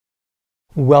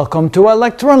Welcome to our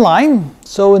lecture online.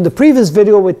 So in the previous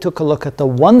video we took a look at the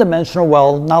one-dimensional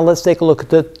well. Now let's take a look at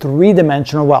the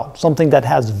three-dimensional well, something that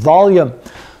has volume.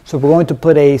 So we're going to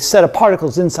put a set of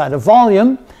particles inside a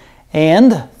volume,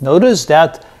 and notice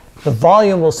that the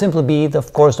volume will simply be,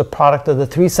 of course, the product of the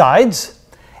three sides,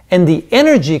 and the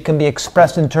energy can be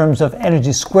expressed in terms of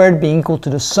energy squared being equal to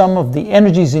the sum of the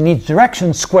energies in each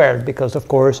direction squared, because of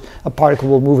course a particle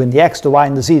will move in the x, the y,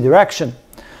 and the z direction.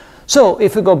 So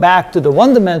if we go back to the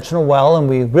one-dimensional well and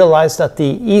we realize that the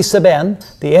E sub n,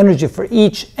 the energy for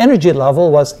each energy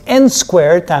level, was n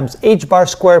squared times h bar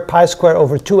squared pi squared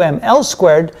over 2m L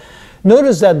squared,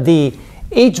 notice that the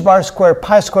h bar squared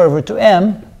pi squared over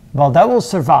 2m, well, that will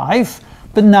survive.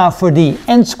 But now for the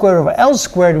n squared over L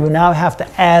squared, we now have to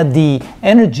add the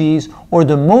energies or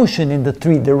the motion in the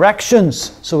three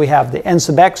directions. So we have the n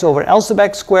sub x over L sub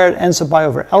x squared, n sub y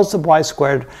over L sub y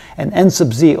squared, and n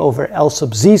sub z over L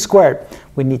sub z squared.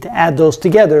 We need to add those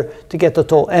together to get the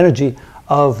total energy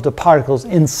of the particles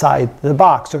inside the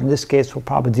box, or in this case we'll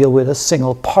probably deal with a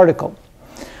single particle.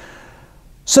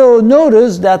 So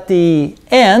notice that the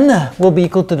n will be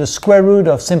equal to the square root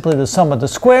of simply the sum of the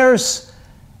squares.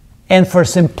 And for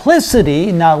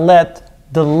simplicity, now let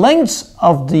the lengths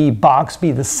of the box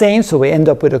be the same, so we end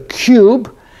up with a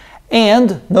cube.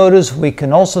 And notice we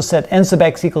can also set n sub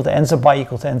x equal to n sub y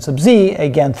equal to n sub z,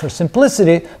 again for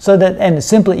simplicity, so that n is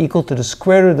simply equal to the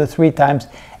square root of 3 times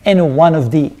any one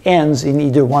of the n's in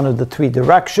either one of the three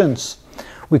directions.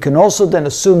 We can also then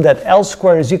assume that L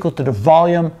squared is equal to the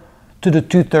volume to the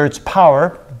 2/3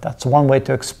 power. That's one way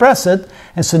to express it.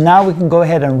 And so now we can go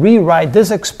ahead and rewrite this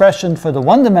expression for the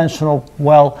one-dimensional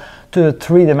well to the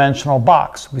three-dimensional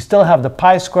box. We still have the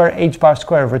pi squared h bar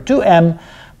squared over 2m,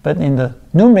 but in the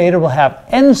numerator we'll have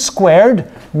n squared.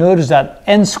 Notice that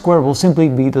n squared will simply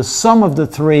be the sum of the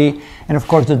three, and of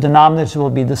course the denominators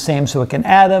will be the same, so we can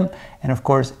add them. And of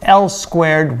course L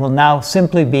squared will now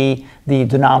simply be the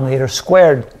denominator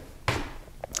squared.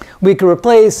 We can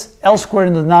replace L squared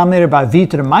in the denominator by v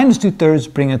to the minus 2/3,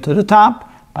 bring it to the top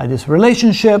by this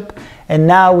relationship. And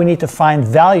now we need to find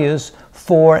values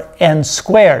for n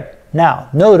squared. Now,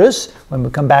 notice, when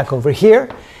we come back over here,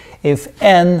 if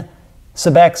n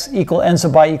sub x equals n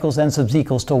sub y equals n sub z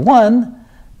equals to 1,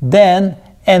 then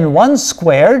n1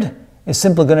 squared is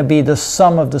simply going to be the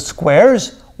sum of the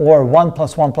squares, or 1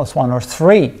 plus 1 plus 1, or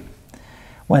 3.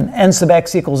 When n sub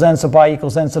x equals n sub y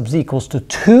equals n sub z equals to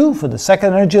 2 for the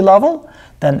second energy level,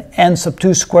 then n sub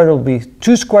 2 squared will be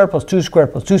 2 squared plus 2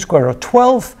 squared plus 2 squared, or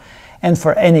 12. And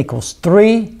for n equals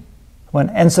 3, when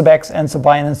n sub x, n sub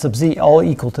y, and n sub z all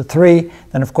equal to 3,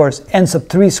 then of course n sub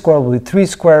 3 squared will be 3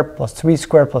 squared plus 3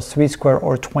 squared plus 3 squared,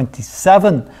 or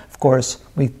 27. Of course,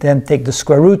 we then take the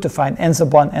square root to find n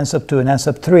sub 1, n sub 2, and n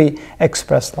sub 3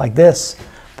 expressed like this.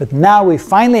 But now we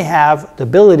finally have the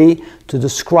ability to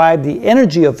describe the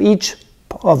energy of each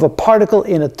of a particle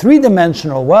in a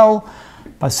three-dimensional well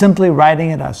by simply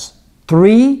writing it as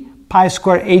 3 pi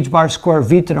squared h bar squared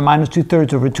v to the minus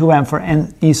 2/3 over 2m for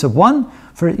n e sub 1.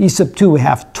 For e sub 2 we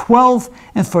have 12,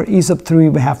 and for e sub 3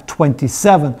 we have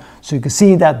 27. So you can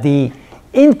see that the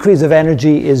increase of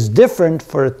energy is different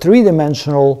for a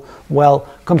three-dimensional well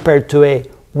compared to a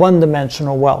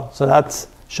one-dimensional well. So that's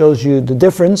shows you the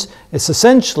difference. It's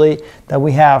essentially that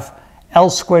we have L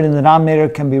squared in the denominator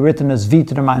can be written as v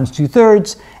to the minus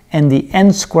 2/3, and the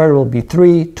n squared will be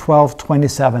 3, 12,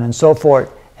 27, and so forth.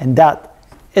 And that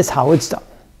is how it's done.